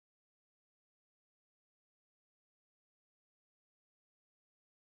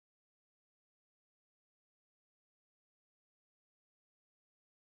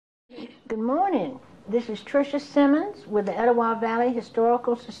Good morning. This is Tricia Simmons with the Etowah Valley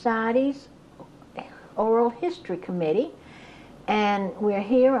Historical Society's Oral History Committee, and we're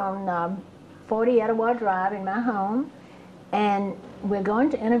here on 40 Etowah Drive in my home, and we're going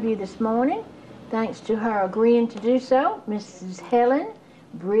to interview this morning, thanks to her agreeing to do so, Mrs. Helen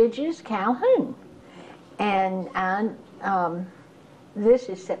Bridges Calhoun. And this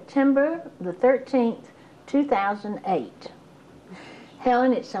is September the 13th, 2008.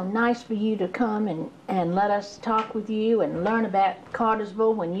 Helen, it's so nice for you to come and let us talk with you and learn about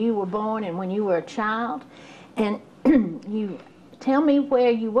Cartersville when you were born and when you were a child. And you tell me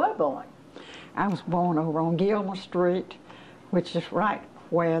where you were born. I was born over on Gilmer Street, which is right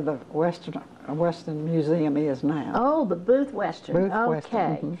where the Western Museum is now. Oh, the Booth Western. Booth okay. Western.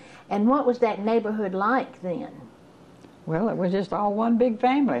 Mm-hmm. And what was that neighborhood like then? Well, it was just all one big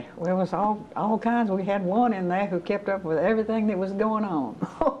family. There was all kinds. We had one in there who kept up with everything that was going on.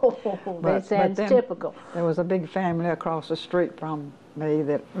 Oh, that sounds typical. There was a big family across the street from me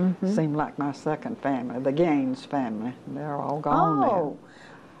that seemed like my second family, the Gaines family. They're all gone now. Oh,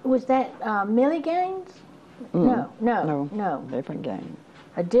 was that Millie Gaines? No. Different Gaines.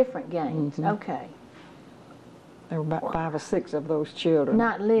 A different Gaines, okay. There were about 5 or 6 of those children.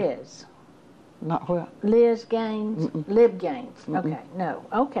 Not Liz. Not what? Liz Gaines, Lib Gaines. Okay, no,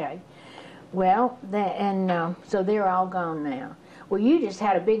 okay. Well, so they're all gone now. Well, you just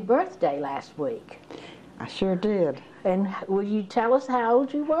had a big birthday last week. I sure did. And will you tell us how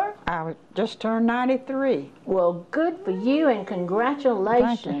old you were? I just turned 93. Well, good for you and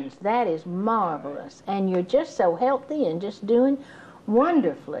congratulations. Thank you. That is marvelous. And you're just so healthy and just doing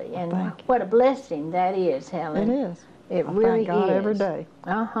wonderfully. And what a blessing that is, Helen. It is. It I really thank God is. every day.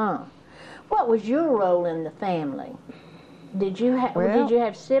 What was your role in the family? Did you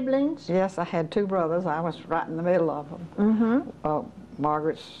have siblings? Yes, I had 2 brothers. I was right in the middle of them.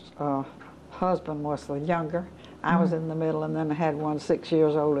 Margaret's husband was the younger. I was in the middle, and then I had one 6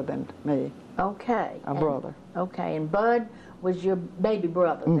 years older than me. Okay. A brother. Okay, and Bud was your baby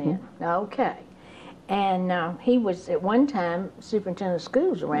brother then. Okay. And he was at one time superintendent of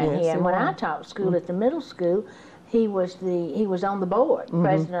schools around here. And when I taught school at the middle school, he was on the board,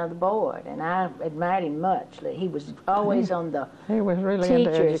 president of the board, and I admired him much. He was always on the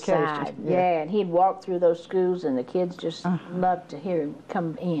teacher side. Yeah, and he'd walk through those schools, and the kids just loved to hear him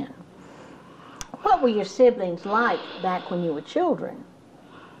come in. What were your siblings like back when you were children?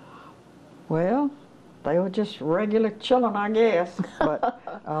 Well, they were just regular children, I guess. But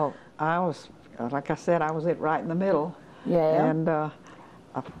I was, like I said, I was right in the middle. Yeah. And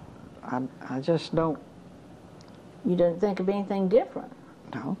I just don't. You didn't think of anything different?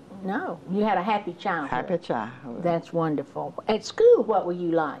 No. No. You had a happy childhood. Happy childhood. That's wonderful. At school, what were you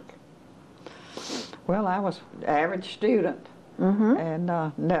like? Well, I was an average student. And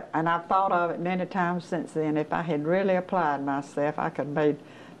I've thought of it many times since then. If I had really applied myself, I could have made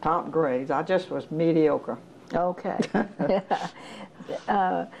top grades. I just was mediocre. Okay.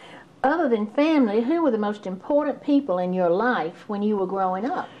 Other than family, who were the most important people in your life when you were growing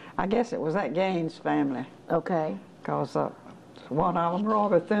up? I guess it was that Gaines family. Okay. Because one of them, Roy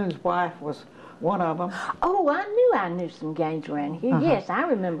Bethune's wife, was one of them. Oh, I knew some Gaines around here. Yes, I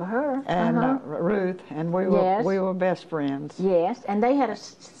remember her. And Ruth, and we were best friends. Yes, and they had a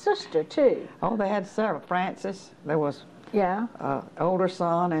sister too. Oh, they had several. Frances, there was older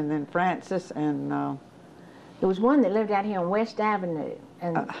son, and then Frances, and there was one that lived out here on West Avenue,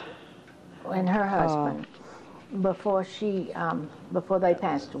 and her husband before they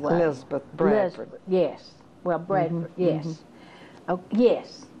passed away. Elizabeth Bradford. Yes. Well, Bradford. Yes. Oh,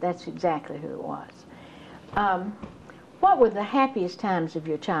 yes, that's exactly who it was. What were the happiest times of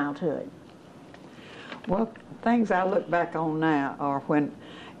your childhood? Well, things I look back on now are when,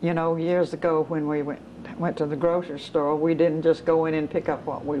 years ago when we went to the grocery store, we didn't just go in and pick up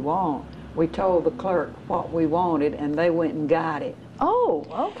what we want. We told the clerk what we wanted, and they went and got it. Oh,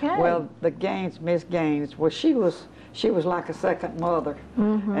 okay. Well, the Gaines, Miss Gaines, well, she was like a second mother,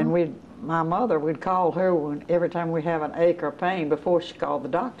 and my mother would call her every time we have an ache or pain. Before she called the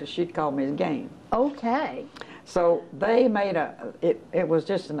doctor, she'd call Miss Gaines. Okay. So they made it was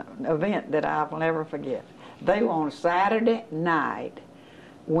just an event that I will never forget. They on Saturday night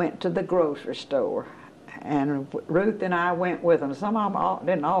went to the grocery store, and Ruth and I went with them. Some of them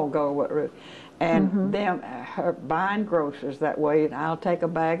didn't all go with Ruth. And her buying groceries that way, I'll take a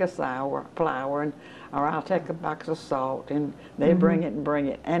bag of flour, or I'll take a box of salt, and they bring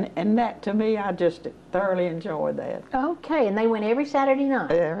it. And that, to me, I just thoroughly enjoyed that. Okay, and they went every Saturday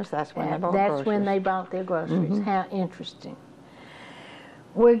night? Yes, that's when they bought groceries. That's when they bought their groceries. How interesting.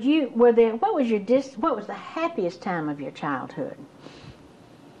 What was the happiest time of your childhood?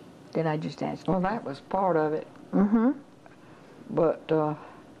 Did I just ask you? Well, that was part of it. Mm-hmm. But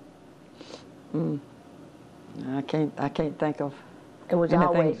I can't think of. It was anything.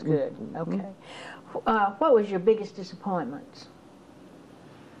 always good. Okay. What was your biggest disappointments?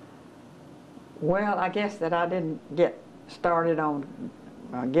 Well, I guess that I didn't get started on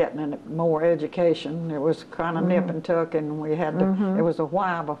getting more education. It was kind of nip and tuck, and we had to. It was a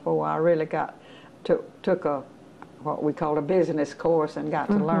while before I really took a what we called a business course and got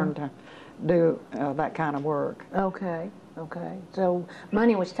to learn to do that kind of work. Okay. Okay. So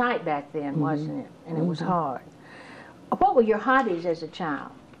money was tight back then, wasn't it? And it was hard. What were your hobbies as a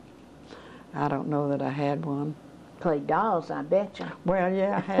child? I don't know that I had one. Played dolls, I bet you. Well,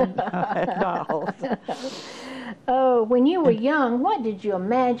 yeah, I had dolls. Oh, when you were young, what did you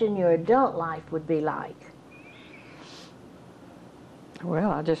imagine your adult life would be like? Well,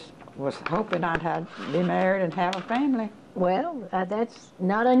 I just was hoping I'd be married and have a family. Well, that's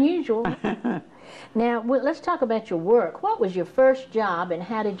not unusual. Now, let's talk about your work. What was your first job and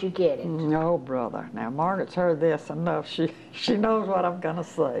how did you get it? No, brother. Now, Margaret's heard this enough. She knows what I'm going to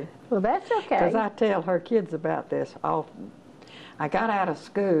say. Well, that's okay. Because I tell her kids about this often. I got out of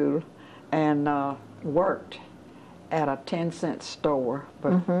school and worked at a 10-cent store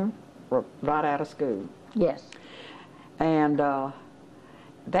right out of school. Yes. And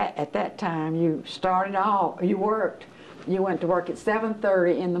at that time, you went to work at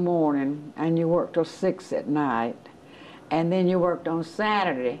 7:30 in the morning and you worked till 6 at night. And then you worked on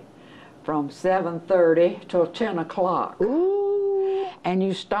Saturday from 7:30 till 10 o'clock. Ooh. And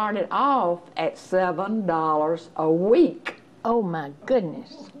you started off at $7 a week. Oh, my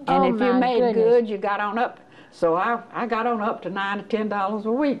goodness. And if you made good, you got on up. So I got on up to $9 to $10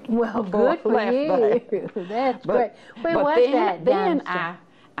 a week. Well, good for you. That's great. Where was that? Then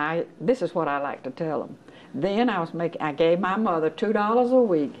this is what I like to tell them. Then I gave my mother $2 a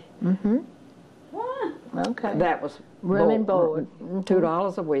week. Okay. That was room and board.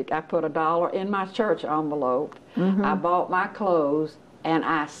 $2 a week. I put $1 in my church envelope. I bought my clothes, and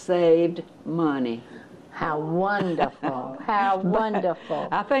I saved money. How wonderful. How wonderful.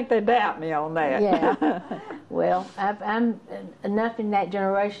 I think they doubt me on that. Yeah. Well, I'm enough in that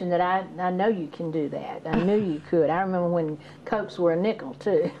generation that I know you can do that. I knew you could. I remember when Cokes were a nickel,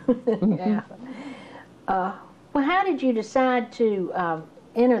 too. Yeah. Well, how did you decide to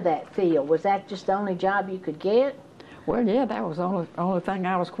enter that field? Was that just the only job you could get? Well, yeah, that was the only thing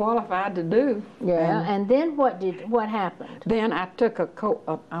I was qualified to do. Yeah, and then what happened? Then I took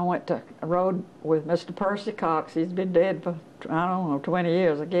I went to a road with Mr. Percy Cox. He's been dead for, I don't know, 20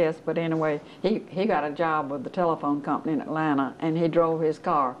 years, I guess. But anyway, he got a job with the telephone company in Atlanta, and he drove his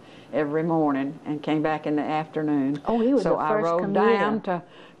car every morning and came back in the afternoon. Oh, he was the first So I rode commuter. down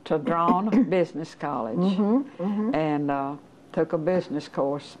to Drawn Business College and took a business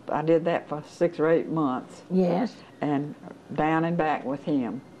course. I did that for 6 or 8 months. Yes. And down and back with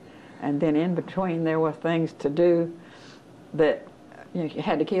him. And then in between there were things to do that you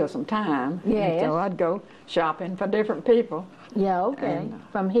had to kill some time. Yes. So I'd go shopping for different people. Yeah, okay. And,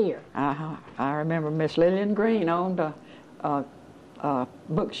 from here. I remember Miss Lillian Green owned a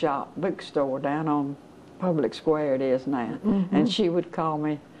bookstore down on Public Square it is now. And she would call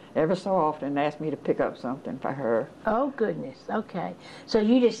me every so often and ask me to pick up something for her. Oh, goodness. Okay. So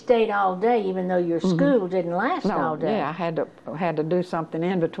you just stayed all day even though your school didn't last all day? Yeah, I had to do something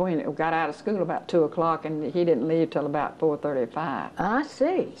in between. I got out of school about 2 o'clock and he didn't leave till about 4:35. I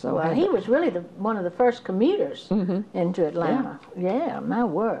see. So well, he was really one of the first commuters into Atlanta. Yeah, my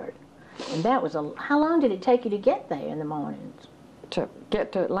word. And that was how long did it take you to get there in the mornings? To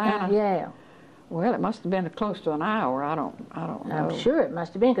get to Atlanta? Yeah. Well, it must have been close to an hour. I don't know. I'm sure it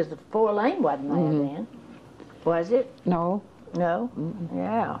must have been because the 4-lane wasn't there then. Was it? No. No?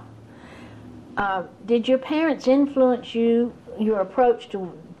 Yeah. Did your parents influence your approach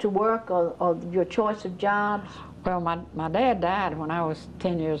to work or your choice of jobs? Well, my dad died when I was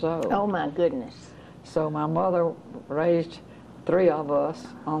 10 years old. Oh, my goodness. So my mother raised 3 of us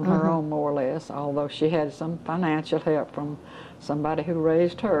on her own, more or less, although she had some financial help from somebody who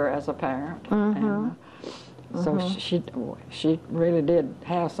raised her as a parent. And, so she really did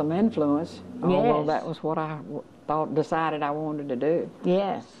have some influence, although that was what I decided I wanted to do.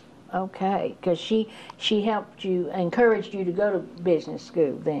 Yes. Okay, because she helped you, encouraged you to go to business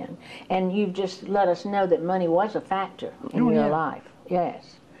school then, and you've just let us know that money was a factor in your life.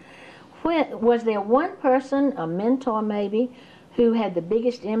 Yes. Was there one person, a mentor maybe, who had the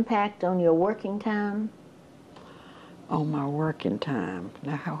biggest impact on your working time? On my working time.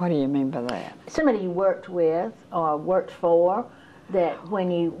 Now, what do you mean by that? Somebody you worked with or worked for, that when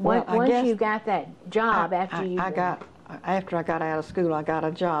you once you got that job after you I got after I got out of school, I got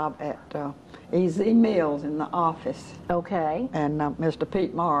a job at E.Z. Mills in the office. Okay. And Mr.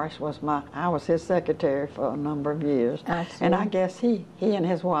 Pete Morris was I was his secretary for a number of years. I see. And I guess he and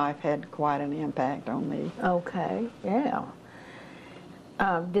his wife had quite an impact on me. Okay, yeah.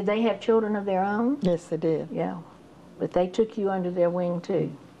 Did they have children of their own? Yes, they did. Yeah. But they took you under their wing,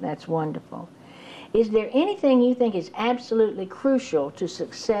 too. That's wonderful. Is there anything you think is absolutely crucial to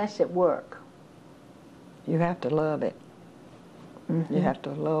success at work? You have to love it. Mm-hmm. You have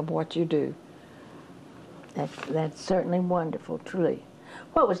to love what you do. That's certainly wonderful, truly.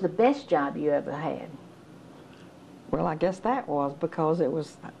 What was the best job you ever had? Well, I guess that was because it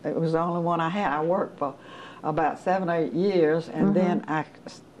was the only one I had. I worked for about 7 or 8 years, and then I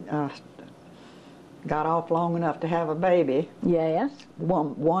got off long enough to have a baby. Yes.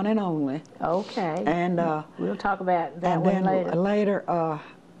 One and only. Okay. And we'll talk about that and one then later.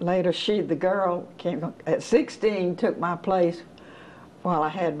 Later, the girl came at 16, took my place while I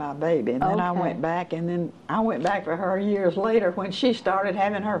had my baby, and then I went back, and then I went back for her years later when she started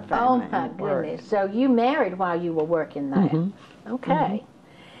having her family. Oh my goodness! So you married while you were working there? Mm-hmm. Okay.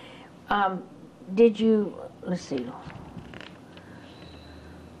 Did you? Let's see.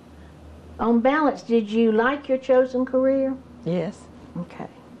 On balance, did you like your chosen career? Yes. Okay.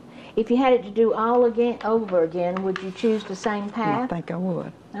 If you had it to do all over again, would you choose the same path? I think I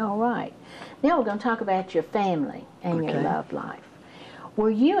would. All right. Now we're going to talk about your family and your love life. Were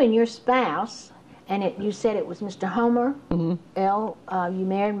you and your spouse, and you said it was Mr. Homer L. You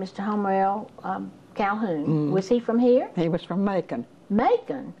married Mr. Homer L. Calhoun. Was he from here? He was from Macon.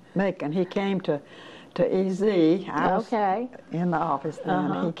 Macon. Macon. He came to EZ. I was in the office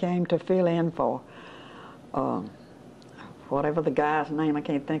then. He came to fill in for whatever the guy's name, I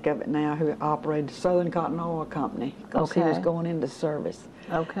can't think of it now, who operated Southern Cotton Oil Company, because he was going into service.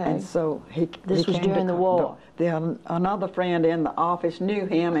 Okay. And so This was during the war. Another friend in the office knew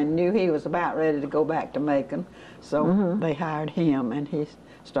him and knew he was about ready to go back to Macon, so they hired him, and he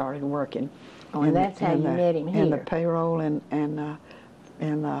started working. Oh, and that's how you met him here. In the payroll and in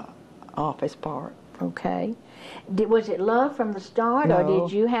the office part. Okay. Was it love from the start, No. or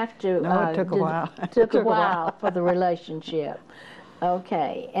did you have to? No, it took a while. Took a while for the relationship.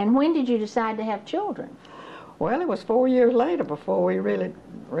 Okay. And when did you decide to have children? Well, it was 4 years later before we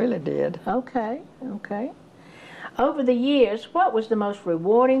really did. Okay. Okay. Over the years, what was the most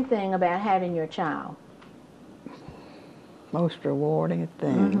rewarding thing about having your child? Most rewarding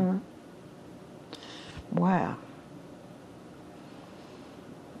thing. Wow.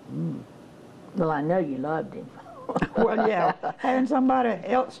 Well, I know you loved him. Well, yeah, having somebody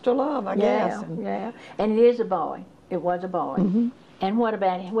else to love, I guess. Yeah. And it is a boy. It was a boy. And what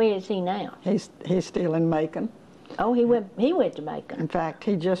about him? Where is he now? He's still in Macon. Oh, he went to Macon. In fact,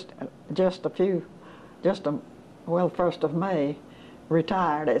 he well, 1st of May,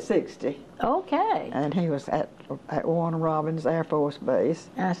 retired at 60. Okay. And he was at Warner Robins Air Force Base.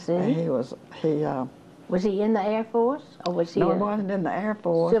 I see. And was he in the Air Force, or was he? No, he wasn't in the Air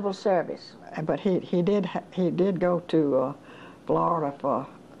Force. Civil service. But he did go to Florida to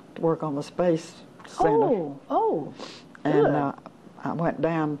work on the Space Center. Oh. Good. And I went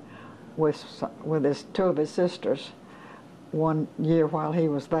down with two of his sisters one year while he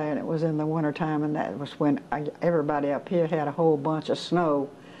was there, and it was in the wintertime, and that was when everybody up here had a whole bunch of snow,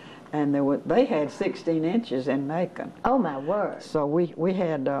 and they had 16 inches in Macon. Oh my word! So we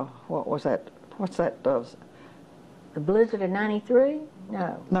had what was that? What's that? The blizzard of '93?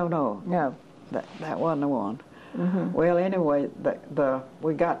 No. No. That wasn't the one. Well, anyway,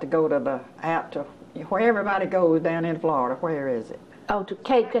 we got to go to out to where everybody goes down in Florida. Where is it? Oh, to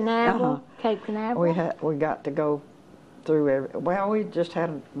Cape Canaveral. Cape Canaveral. We got to go through we just had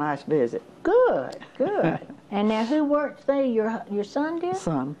a nice visit. Good. And now, who works there? Your son did?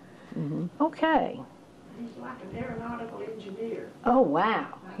 Son. Okay. He's like an aeronautical engineer. Oh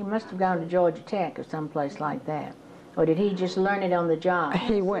wow! He must have gone to Georgia Tech or someplace like that. Or did he just learn it on the job?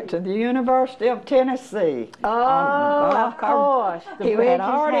 He went to the University of Tennessee. Oh, of course. He had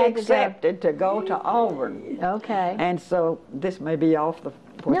already accepted to go to Auburn. Okay. And so this may be off what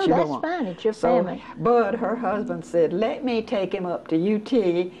no, you that's want. fine. It's your family. Bud, her husband, said, "Let me take him up to UT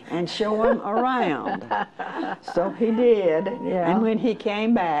and show him around." So he did. Yeah. And when he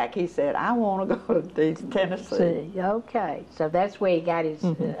came back, he said, "I want to go to Tennessee." Okay. So that's where he got his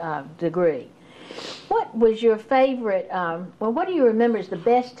degree. What was your favorite, what do you remember as the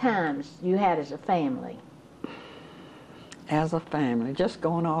best times you had as a family? As a family, just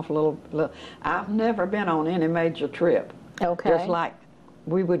going off a little. I've never been on any major trip. Okay. Just like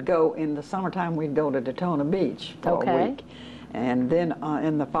we would go in the summertime, we'd go to Daytona Beach for a week. And then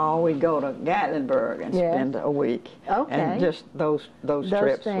in the fall, we'd go to Gatlinburg and spend a week. Okay. And just those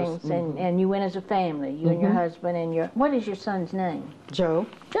trips. Things. And you went as a family, you and your husband and what is your son's name? Joe.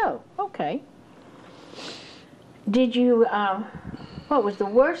 Joe, okay. Did you, what was the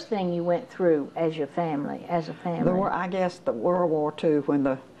worst thing you went through as a family? I guess the World War II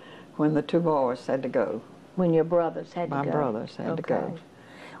when the two boys had to go. When your brothers had to go? My brothers had to go.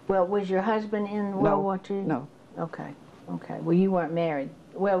 Well, was your husband in World War II? No. Okay. Well, you weren't married.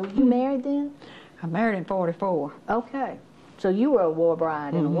 Well, were you married then? I married in 44. Okay. So you were a war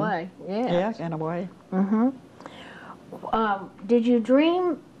bride in a way. Yeah. Yes, in a way. Did you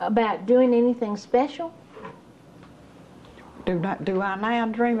dream about doing anything special? Do I now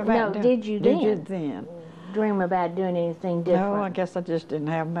dream about No, did you then? Dream about doing anything different? No, I guess I just didn't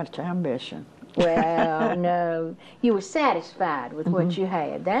have much ambition. Well, no. You were satisfied with what you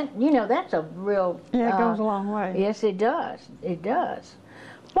had. That's a real... Yeah, it goes a long way. Yes, it does. It does.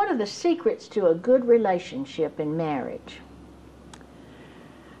 What are the secrets to a good relationship in marriage?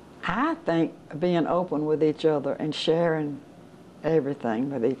 I think being open with each other and sharing everything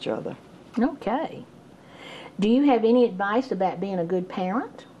with each other. Okay. Do you have any advice about being a good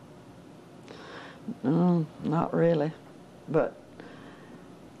parent? Not really. But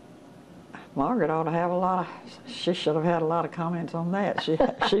Margaret ought to have she should have had a lot of comments on that. She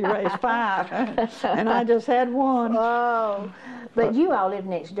raised 5, and I just had 1. Oh, but you all live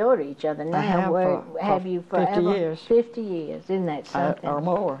next door to each other now. Have you forever? 50 years. 50 years, isn't that something? Or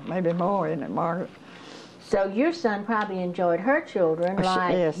more, maybe more, isn't it, Margaret? So your son probably enjoyed her children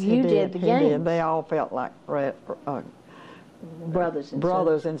like yes, you did the games. He did. They all felt like brothers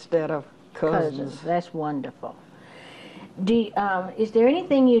instead of cousins. That's wonderful. Is there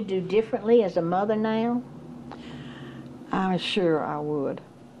anything you do differently as a mother now? I'm sure I would.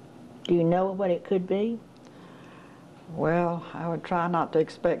 Do you know what it could be? Well, I would try not to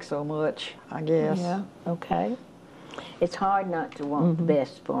expect so much, I guess. Yeah, okay. It's hard not to want the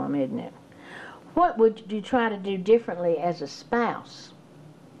best for them, isn't it? What would you try to do differently as a spouse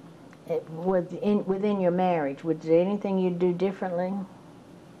within your marriage? Was there anything you'd do differently?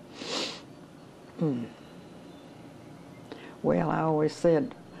 Well, I always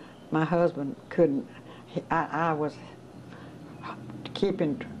said my husband couldn't. I was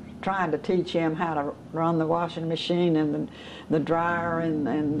trying to teach him how to run the washing machine and the dryer and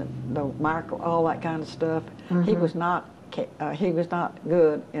the micro, all that kind of stuff. He was not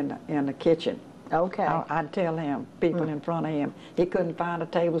good in the kitchen. Okay. I'd tell him, people in front of him, he couldn't find a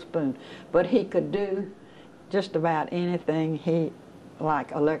tablespoon, but he could do just about anything.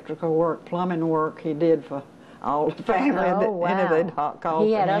 Like electrical work, plumbing work, he did for all the family. Oh, wow.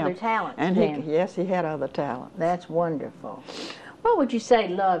 He had other talents. And yes, he had other talents. That's wonderful. What would you say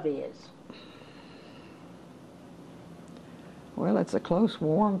love is? Well, it's a close,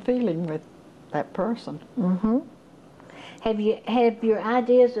 warm feeling with that person. Have your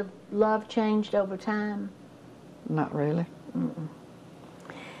ideas of love changed over time? Not really.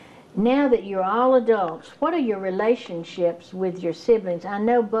 Now that you're all adults, what are your relationships with your siblings? I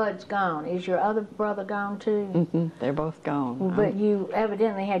know Bud's gone. Is your other brother gone too? They're both gone. But you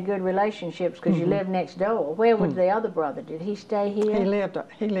evidently had good relationships because you lived next door. Where was the other brother? Did he stay here?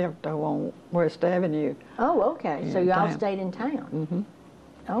 He lived on West Avenue. Oh, okay. So you all stayed in town.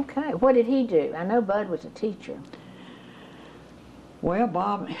 Okay. What did he do? I know Bud was a teacher. Well,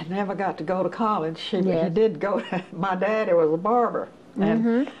 Bob never got to go to college. He did go. My daddy was a barber.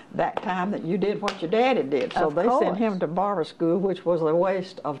 And that time that you did what your daddy did. So they sent him to barber school, which was a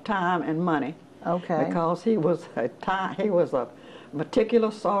waste of time and money. Okay. Because he was a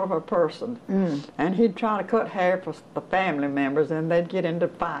meticulous sort of a person. And he'd try to cut hair for the family members, and they'd get into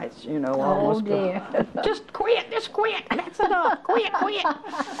fights, almost. Oh, dear. Just quit, that's enough, quit.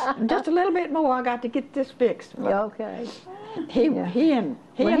 Just a little bit more, I got to get this fixed. Okay. He and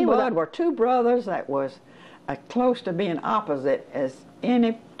Bud were 2 brothers that was close to being opposite as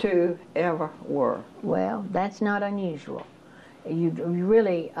any 2 ever were. Well, that's not unusual. You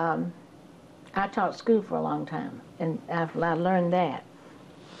really, I taught school for a long time, and I learned that.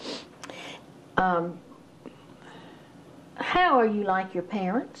 How are you like your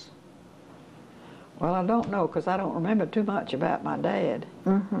parents? Well, I don't know, because I don't remember too much about my dad.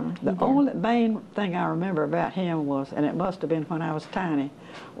 The only main thing I remember about him was, and it must have been when I was tiny,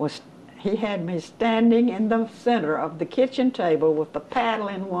 was he had me standing in the center of the kitchen table with the paddle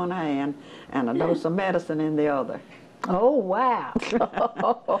in one hand and a dose of medicine in the other. Oh, wow.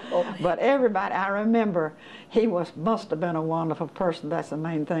 But everybody, I remember, he must have been a wonderful person. That's the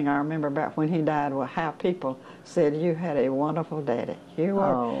main thing I remember about when he died, was how people said, you had a wonderful daddy. He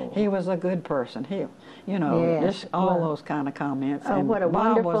was a good person. Yes. Just all those kind of comments. Oh, and what a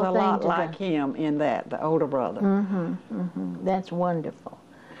Bob wonderful was a thing lot to like do. him in that, the older brother. That's wonderful.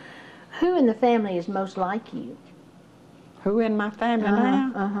 Who in the family is most like you? Who in my family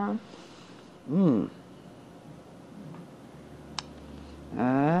now?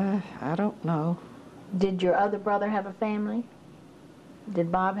 I don't know. Did your other brother have a family?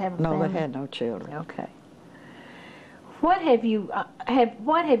 Did Bob have a family? No, they had no children. Okay. What have you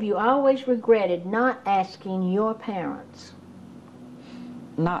always regretted not asking your parents?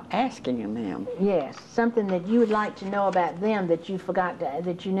 Not asking them. Yes, something that you would like to know about them that you forgot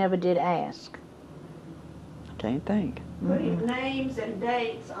that you never did ask. Can't think. Putting names and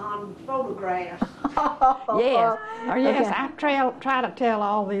dates on photographs. Yes. Oh, yes, Okay. I try to tell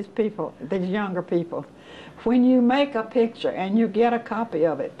all these people, these younger people, when you make a picture and you get a copy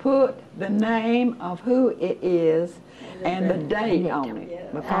of it, put the name of who it is and the date on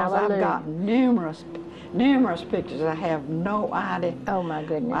it. Because Hallelujah. I've got numerous pictures. I have no idea. Oh my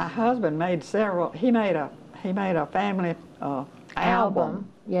goodness. My husband made several. He made a family album.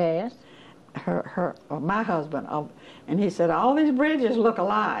 Yes. My husband, and he said all these bridges look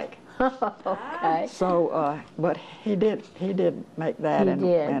alike. Okay. So, but he did make that, He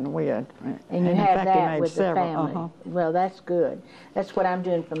did. and we And you in have fact, he that made with the several. family. Well, that's good. That's what I'm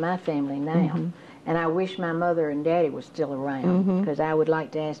doing for my family now. And I wish my mother and daddy were still around, because I would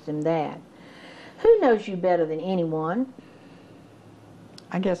like to ask them that. Who knows you better than anyone?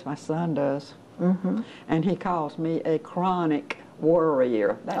 I guess my son does, and he calls me a chronic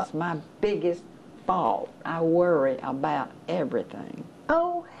worrier. That's my biggest fault. I worry about everything.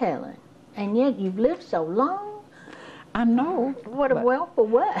 Oh, Helen. And yet you've lived so long. I know. What a but wealthful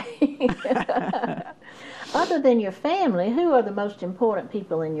way. Other than your family, who are the most important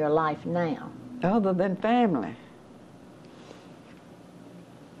people in your life now? Other than family.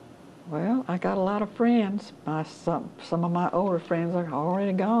 Well, I got a lot of friends. Some of my older friends are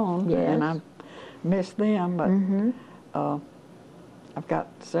already gone, Yes. and I miss them. But I've got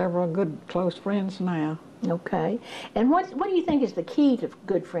several good, close friends now. Okay. And what do you think is the key to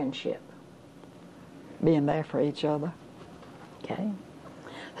good friendship? Being there for each other. Okay.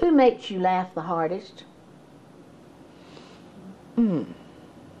 Who makes you laugh the hardest? Who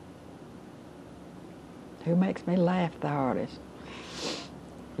makes me laugh the hardest?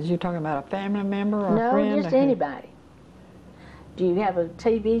 Is you talking about a family member or a friend? No, just anybody. Do you have a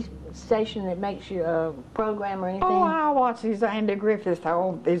TV station that makes you a program or anything? Oh, I watch these Andy Griffith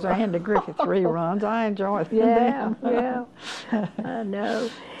reruns. I enjoy them. Yeah, I know.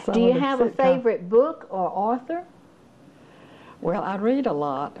 Some Do you of the have a sitcom- favorite book or author? Well, I read a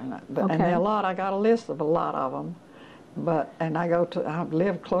lot, and I got a list of a lot of them. And I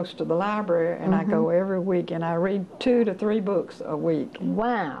live close to the library, and I go every week, and I read 2 to 3 books a week.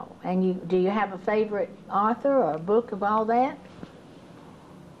 Wow. And do you have a favorite author or a book of all that?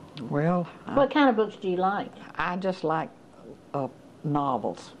 Well, What kind of books do you like? I just like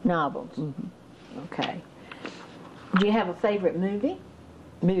novels. Novels. Okay. Do you have a favorite movie?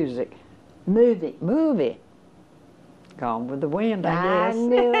 Music. Movie. Gone with the Wind, I guess.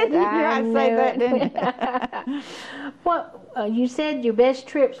 knew it. I say that, didn't you? You said your best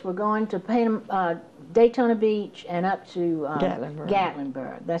trips were going to Daytona Beach and up to Gatlinburg.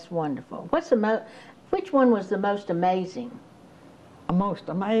 Gatlinburg. That's wonderful. Which one was the most amazing? Most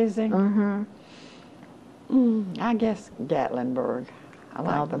amazing? I guess Gatlinburg. I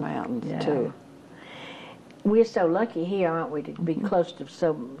like the mountains, too. We're so lucky here, aren't we, to be close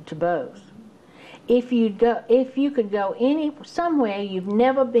to both. If you could go somewhere you've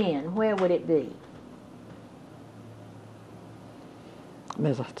never been, where would it be?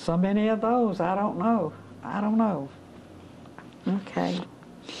 There's so many of those. I don't know. Okay.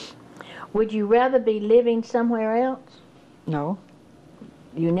 Would you rather be living somewhere else? No.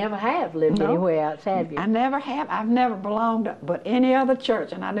 You never have lived No. anywhere else, have you? I never have. I've never belonged to but any other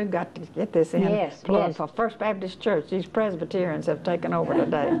church, and I do got to get this in. Yes, plug yes. for First Baptist Church. These Presbyterians have taken over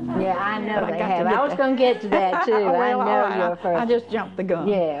today. Yeah, I know But I they got to have. get I was that. going to get to that too. Well, I all know right. you're first. I just jumped the gun.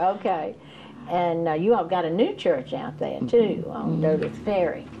 Yeah, okay. And you all got a new church out there too, on Dodith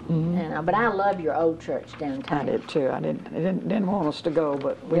Ferry. But I love your old church downtown. I did too. I didn't want us to go,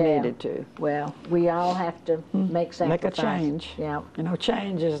 but we Yeah. needed to. Well, we all have to make sacrifices. Make a change. Yeah. You know,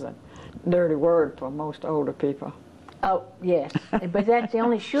 change is a dirty word for most older people. Oh, yes. But that's the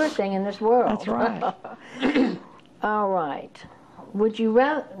only sure thing in this world. That's right. All right. Would you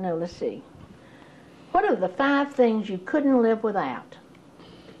rather, no, let's see. What are the 5 things you couldn't live without?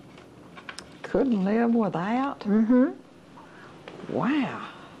 Couldn't live without? Mm-hmm. Wow.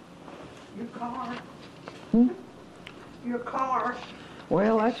 Your car. Hmm? Your car.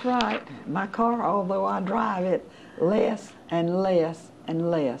 Well, that's right. My car, although I drive it less and less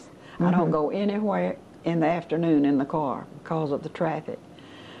and less, I don't go anywhere in the afternoon in the car because of the traffic.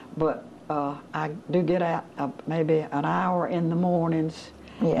 But I do get out maybe an hour in the mornings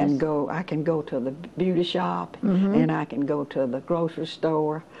and go. I can go to the beauty shop, and I can go to the grocery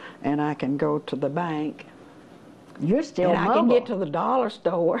store, and I can go to the bank. You're still And mobile. I can get to the dollar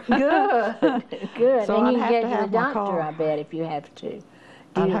store. Good, good. So and you I'd can get have to to the have my doctor, car. I bet, if you have to.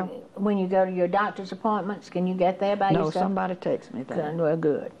 When you go to your doctor's appointments, can you get there by No, yourself? somebody takes me there. Good, well,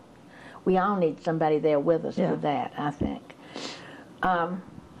 good. We all need somebody there with us Yeah. with that, I think.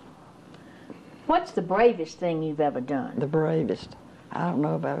 What's the bravest thing you've ever done? The bravest. I don't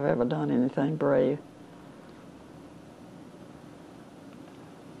know if I've ever done anything brave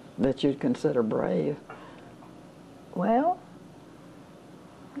that you'd consider brave. Well,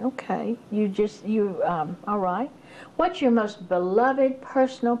 okay. All right. What's your most beloved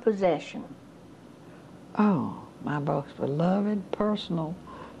personal possession? Oh, my most beloved personal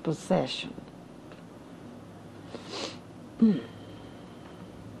possession.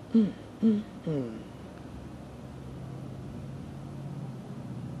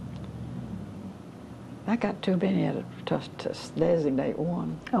 I got too many to designate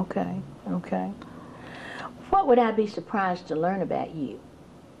one. Okay, okay. What would I be surprised to learn about you?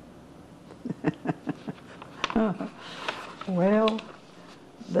 Well,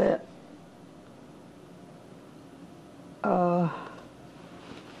 that Well,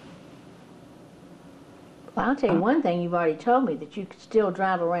 I'll tell you one thing you've already told me, that you could still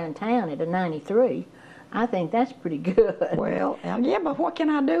drive around town at a 93. I think that's pretty good. well, yeah, but what can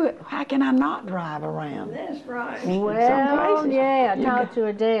I do? How can I not drive around? That's right. Well, places, yeah, you talk to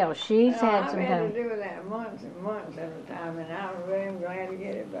Adele. She's had I've some had time. to do that months and months at a time, and I'm really glad to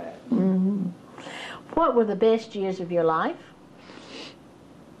get it back. Mm-hmm. What were the best years of your life?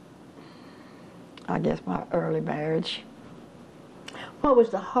 I guess my early marriage. What was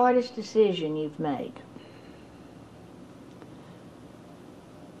the hardest decision you've made?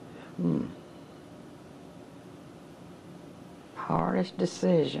 Hardest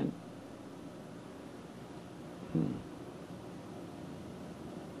decision.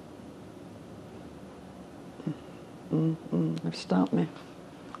 It stumped me.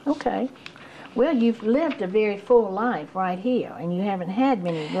 Okay. Well, you've lived a very full life right here, and you haven't had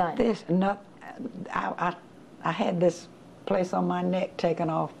many lives. I had this place on my neck taken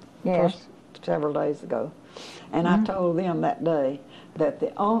off Yes. several days ago, and I told them that day that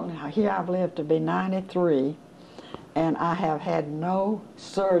here I've lived to be 93, and I have had no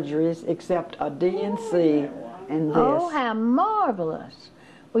surgeries except a DNC and this. Oh, how marvelous.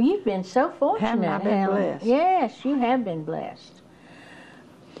 Well, you've been so fortunate, Haven't I been Helen. blessed? Yes, you have been blessed.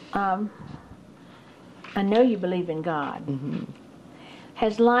 I know you believe in God.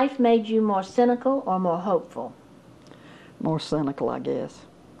 Has life made you more cynical or more hopeful? More cynical, I guess.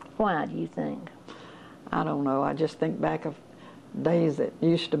 Why, do you think? I don't know. I just think back of days that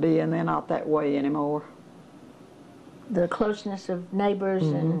used to be, and they're not that way anymore. The closeness of neighbors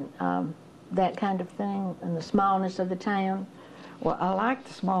and that kind of thing, and the smallness of the town? Well, I like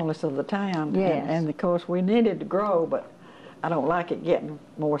the smallness of the town, Yes. and of course we needed to grow, but I don't like it getting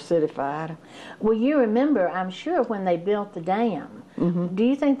more cityfied. Well, you remember, I'm sure, when they built the dam. Do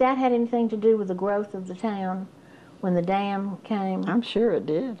you think that had anything to do with the growth of the town when the dam came? I'm sure it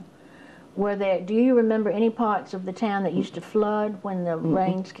did. Do you remember any parts of the town that used to flood when the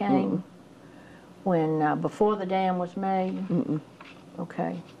rains came? Before the dam was made?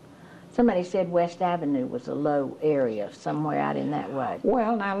 Okay. Somebody said West Avenue was a low area somewhere out in that way.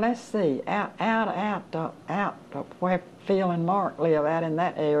 Well, now let's see. Out of where Phil and Mark live, out in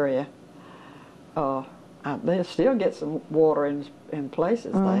that area, they still get some water in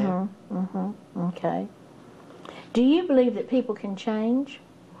places there. Okay. Do you believe that people can change?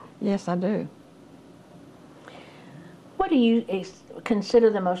 Yes, I do. What do you consider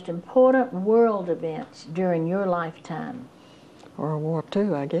the most important world events during your lifetime? World War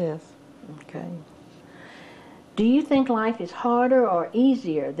II, I guess. Okay. Do you think life is harder or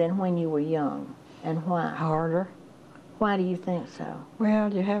easier than when you were young, and why? Harder. Why do you think so?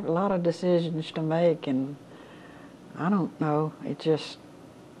 Well, you have a lot of decisions to make, and I don't know. It just,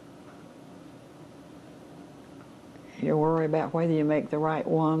 you worry about whether you make the right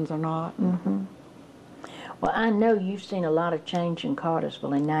ones or not. Well, I know you've seen a lot of change in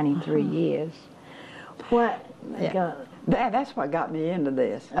Cartersville in 93 years. What? Yeah. That's what got me into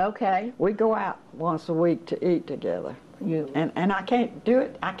this. Okay. We go out once a week to eat together. And I can't do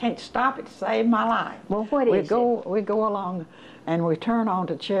it. I can't stop it to save my life. Well, what is it? We go along, and we turn on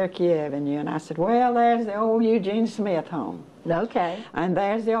to Cherokee Avenue, and I said, well, there's the old Eugene Smith home. Okay. And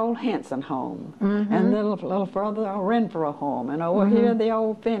there's the old Henson home, and a little further, the Renfro home, and over here the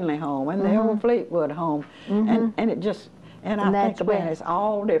old Finley home, and the old Fleetwood home, and it just. And I think about it, it's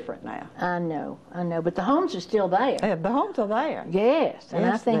all different now. I know, but the homes are still there. Yeah, the homes are there. Yes, and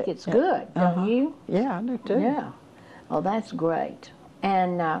I think it's good, don't you? Yeah, I do too. Yeah. Oh, that's great.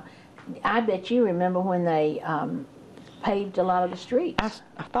 And I bet you remember when they paved a lot of the streets.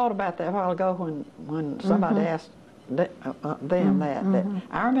 I thought about that a while ago when somebody asked them that.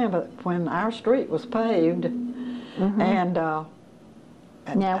 I remember when our street was paved, and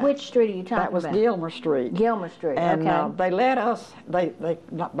now, which street are you talking about? That was Gilmer Street. Gilmer Street, and, okay. They let us, they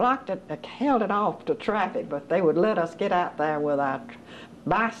blocked it, held it off to traffic, but they would let us get out there with our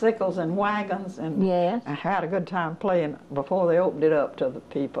bicycles and wagons, and I had a good time playing before they opened it up to the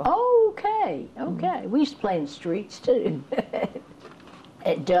people. Okay. We used to play in the streets, too,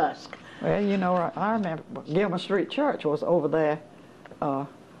 at dusk. Well, you know, I remember Gilmer Street Church was over there.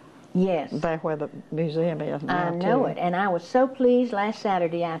 Yes. There where the museum is now, I know it. And I was so pleased last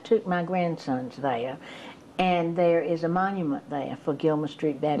Saturday I took my grandsons there, and there is a monument there for Gilmer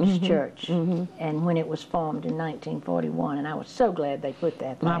Street Baptist Church, and when it was formed in 1941, and I was so glad they put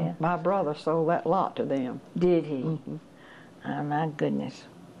that there. My brother sold that lot to them. Did he? Oh, my goodness.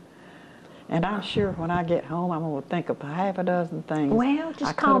 And I'm sure when I get home, I'm going to think of half a dozen things. Well,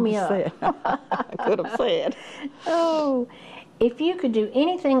 just call me up. I could have said. Oh. If you could do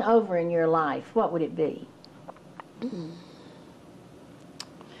anything over in your life, what would it be?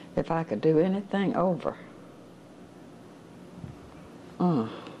 If I could do anything over. Well,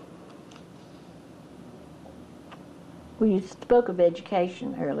 you spoke of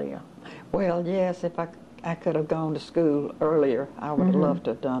education earlier. Well, yes, if I could have gone to school earlier, I would have loved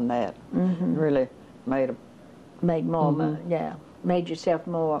to have done that. Really made more money. Made yourself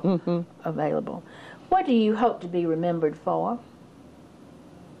more available. What do you hope to be remembered for?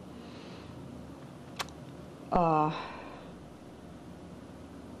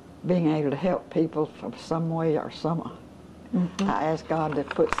 Being able to help people from some way or some. I ask God to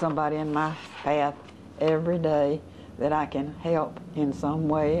put somebody in my path every day that I can help in some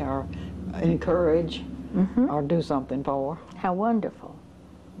way or encourage or do something for. How wonderful.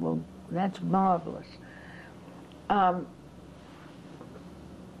 Well, that's marvelous.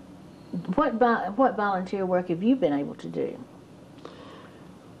 What volunteer work have you been able to do?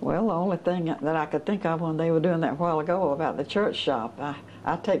 Well, the only thing that I could think of when they were doing that a while ago about the church shop,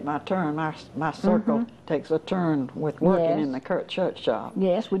 I take my turn, my circle takes a turn with working in the church shop.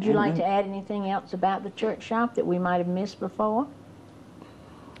 Yes, would you like to add anything else about the church shop that we might have missed before?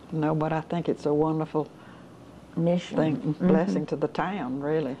 No, but I think it's a wonderful mission thing, blessing to the town,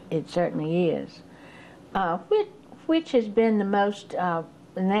 really. It certainly is. Which has been the most, and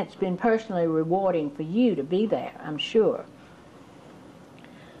that's been personally rewarding for you to be there, I'm sure.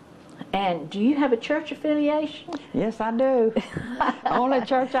 And do you have a church affiliation? Yes, I do. Only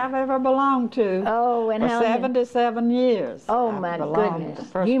church I've ever belonged to. Oh, and for how 77 years. Oh, my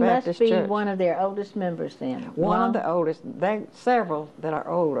goodness. You must be one of their oldest members then. One of the oldest. There are several that are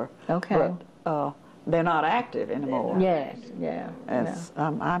older. Okay. But they're not active anymore. Yes, yeah.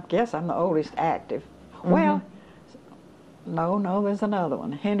 I guess I'm the oldest active. Well, no, there's another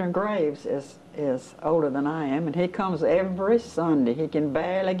one. Henry Graves is older than I am, and he comes every Sunday. He can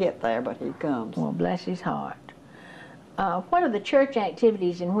barely get there, but he comes. Well, bless his heart. What are the church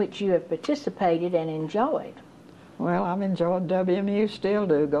activities in which you have participated and enjoyed? Well, I've enjoyed WMU, still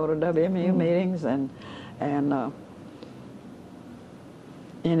do. Go to WMU meetings and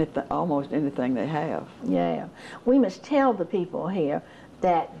almost anything they have. Yeah. We must tell the people here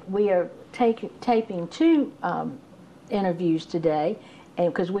that we are taping two interviews today,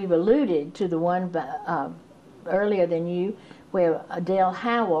 and because we've alluded to the one earlier than you, where Adele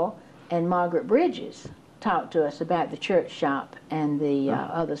Howell and Margaret Bridges talked to us about the church shop and the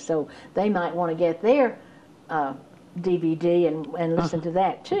others, so they might want to get their DVD and listen to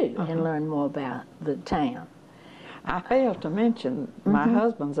that too, and learn more about the town. I failed to mention my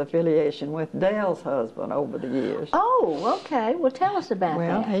husband's affiliation with Dale's husband over the years. Oh, okay. Well, tell us about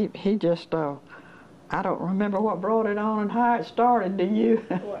that. Well, he just, I don't remember what brought it on and how it started, do you?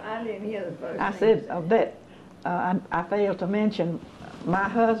 Well, I didn't hear the first I thing said that I failed to mention my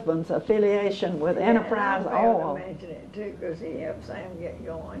husband's affiliation with Enterprise I was Oil. to mention it too, because he helped Sam get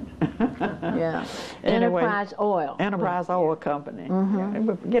going. Yeah. Anyway, Enterprise Oil. Enterprise Oil Company. And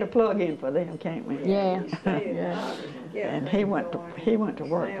we get a plug in for them, can't we? Yeah. He stayed in the Yeah. office and kept And things he going. went to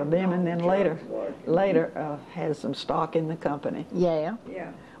work for Sam them, was and on then the trucks working. later had some stock in the company. Yeah.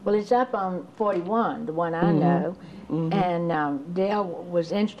 Yeah. Well, it's up on 41, the one I know, and Dale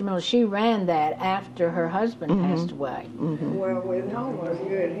was instrumental. She ran that after her husband passed away. Well, with Homer's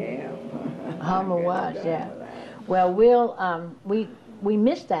good help. Homer was, yeah. Well, we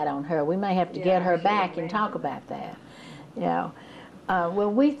missed that on her. We may have to get her back and talk about that. Yeah. Well,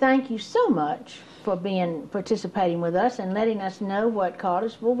 we thank you so much for participating with us and letting us know what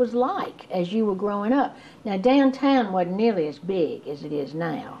Cartersville was like as you were growing up. Now, downtown wasn't nearly as big as it is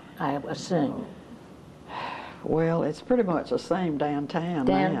now, I assume. Well, it's pretty much the same downtown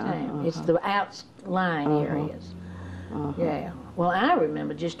Downtown. now. It's the outlying areas. Yeah. Well, I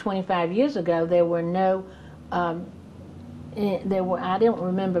remember just 25 years ago there were no, I don't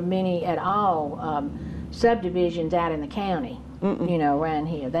remember many at all subdivisions out in the county. You know, around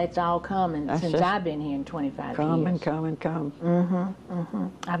here. That's all coming since I've been here in 25 years. Come.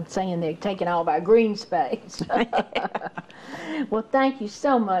 I'm saying they're taking all of our green space. Well, thank you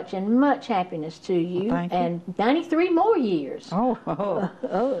so much, and much happiness to you. Thank you. And 93 more years. Oh.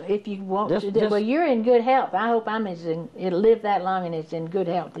 If you want Just- to. Well, you're in good health. I hope it'll live that long and it's in good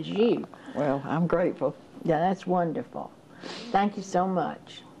health as you. Well, I'm grateful. Yeah, that's wonderful. Thank you so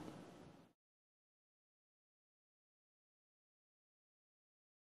much.